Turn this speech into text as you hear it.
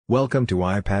Welcome to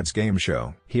iPad's game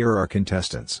show. Here are our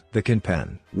contestants. The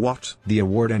Kinpen. What? The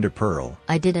Award Ender Pearl.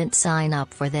 I didn't sign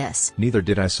up for this. Neither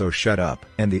did I, so shut up.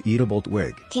 And the Eatable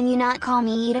Twig. Can you not call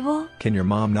me eatable? Can your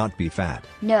mom not be fat?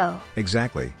 No.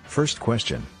 Exactly. First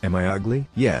question. Am I ugly?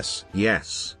 Yes.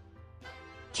 Yes.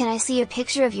 Can I see a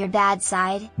picture of your bad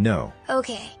side? No.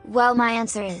 Okay, well my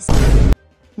answer is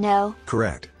no.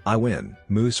 Correct. I win.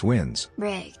 Moose wins.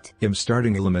 Rigged. I'm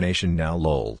starting elimination now,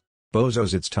 lol.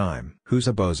 Bozos, it's time. Who's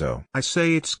a bozo? I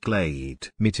say it's Glade.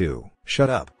 Me too. Shut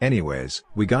up. Anyways,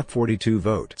 we got 42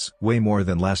 votes. Way more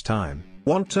than last time.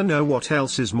 Want to know what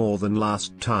else is more than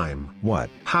last time? What?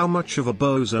 How much of a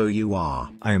bozo you are.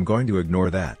 I am going to ignore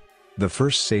that. The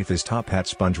first safe is Top Hat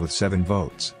Sponge with 7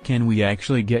 votes. Can we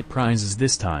actually get prizes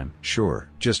this time? Sure,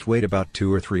 just wait about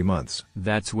 2 or 3 months.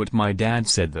 That's what my dad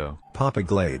said though. Papa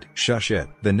Glade, shush it.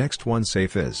 The next one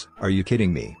safe is, are you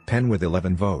kidding me? Pen with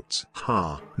 11 votes.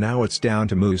 Ha. Now it's down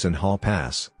to Moose and Hall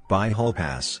Pass. Bye Hall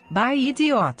Pass. Bye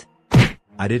idiot.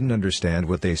 I didn't understand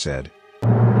what they said.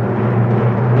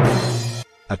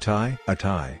 A tie? A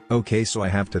tie. Okay, so I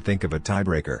have to think of a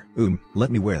tiebreaker. Let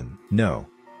me win. No.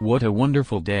 What a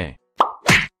wonderful day.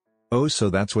 Oh, so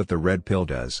that's what the red pill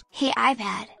does. Hey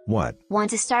iPad. What? Want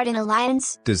to start an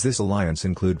alliance? Does this alliance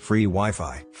include free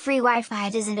Wi-Fi? Free Wi-Fi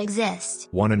doesn't exist.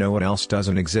 Wanna know what else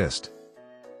doesn't exist?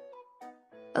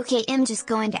 Okay, I'm just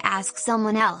going to ask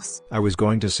someone else. I was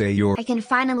going to say I can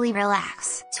finally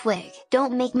relax. Twig,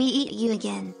 don't make me eat you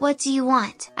again. What do you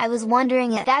want? I was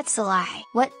wondering if that's a lie.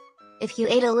 What? If you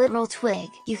ate a literal twig,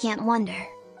 you can't wonder.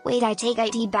 Wait, I take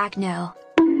IT back, no.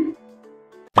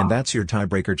 And that's your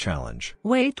tiebreaker challenge.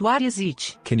 Wait, what is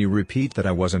it? Can you repeat that?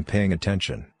 I wasn't paying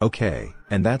attention. Okay,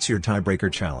 and that's your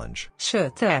tiebreaker challenge.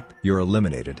 Shut up. You're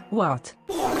eliminated. What?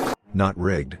 Not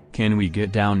rigged. Can we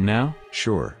get down now?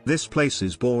 Sure. This place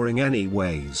is boring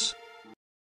anyways.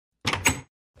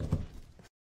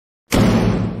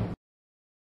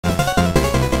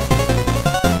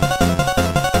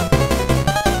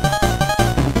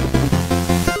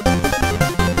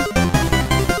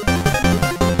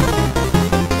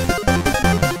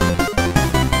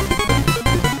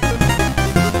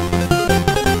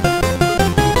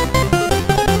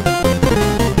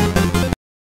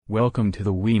 Welcome to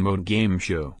the Wiimote game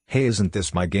show. Hey, isn't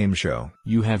this my game show?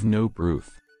 You have no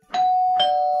proof.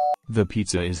 The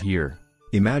pizza is here.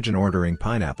 Imagine ordering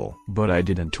pineapple. But I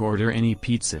didn't order any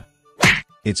pizza.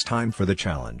 It's time for the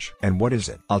challenge. And what is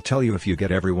it? I'll tell you if you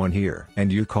get everyone here.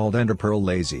 And you called Ender Pearl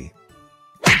lazy.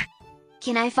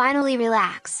 Can I finally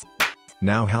relax?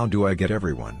 Now how do I get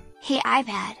everyone? Hey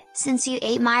iPad, since you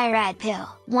ate my red pill,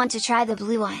 want to try the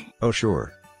blue one? Oh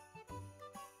sure.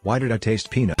 Why did I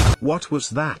taste peanut? What was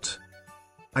that?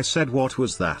 I said what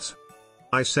was that?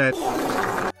 I said.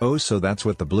 Oh, so that's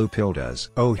what the blue pill does.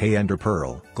 Oh hey Ender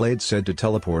Pearl, Glade said to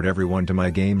teleport everyone to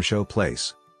my game show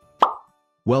place.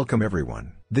 Welcome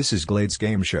everyone, this is Glade's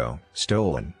game show,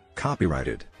 stolen,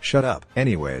 copyrighted, shut up.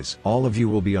 Anyways, all of you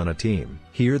will be on a team,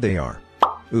 here they are.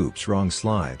 Oops, wrong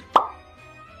slide.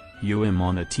 You am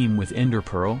on a team with Ender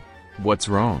Pearl? What's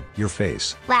wrong? Your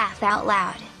face. Laugh out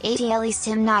loud. At least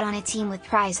I'm not on a team with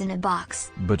prize in a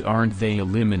box. But aren't they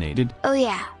eliminated? Oh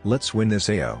yeah. Let's win this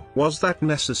AO. Was that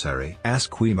necessary?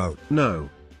 Ask Wiimote. No.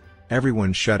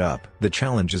 Everyone shut up. The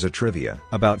challenge is a trivia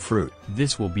about fruit.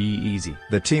 This will be easy.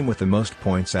 The team with the most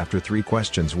points after 3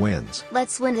 questions wins.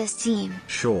 Let's win this team.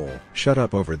 Sure. Shut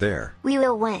up over there. We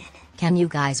will win. Can you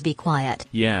guys be quiet?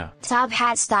 Yeah, Top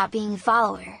Hat, stop being a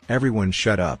follower. Everyone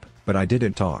shut up, but I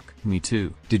didn't talk. me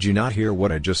too. Did you not hear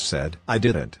what I just said? I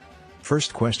didn't.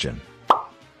 First question.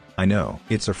 I know,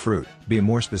 it's a fruit. Be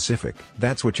more specific.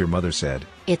 That's what your mother said.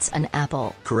 It's an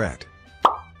apple. Correct.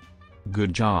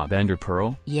 Good job, Ender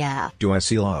Pearl. Yeah. Do I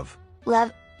see love?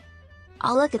 Love.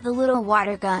 I'll look at the little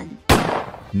water gun.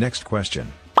 Next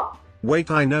question.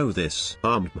 Wait, I know this.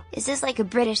 Is this like a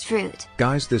British fruit?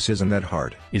 Guys, this isn't that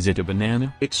hard. Is it a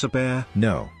banana? It's a bear.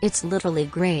 No. It's literally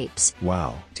grapes.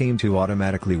 Wow. Team 2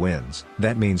 automatically wins.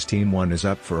 That means Team 1 is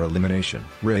up for elimination.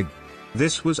 Rig.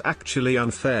 This was actually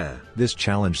unfair. This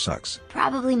challenge sucks.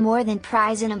 Probably more than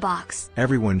prize in a box.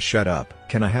 Everyone shut up.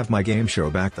 Can I have my game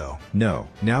show back though? No.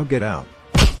 Now get out.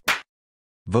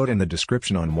 Vote in the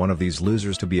description on one of these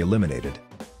losers to be eliminated.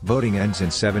 Voting ends in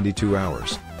 72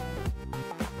 hours.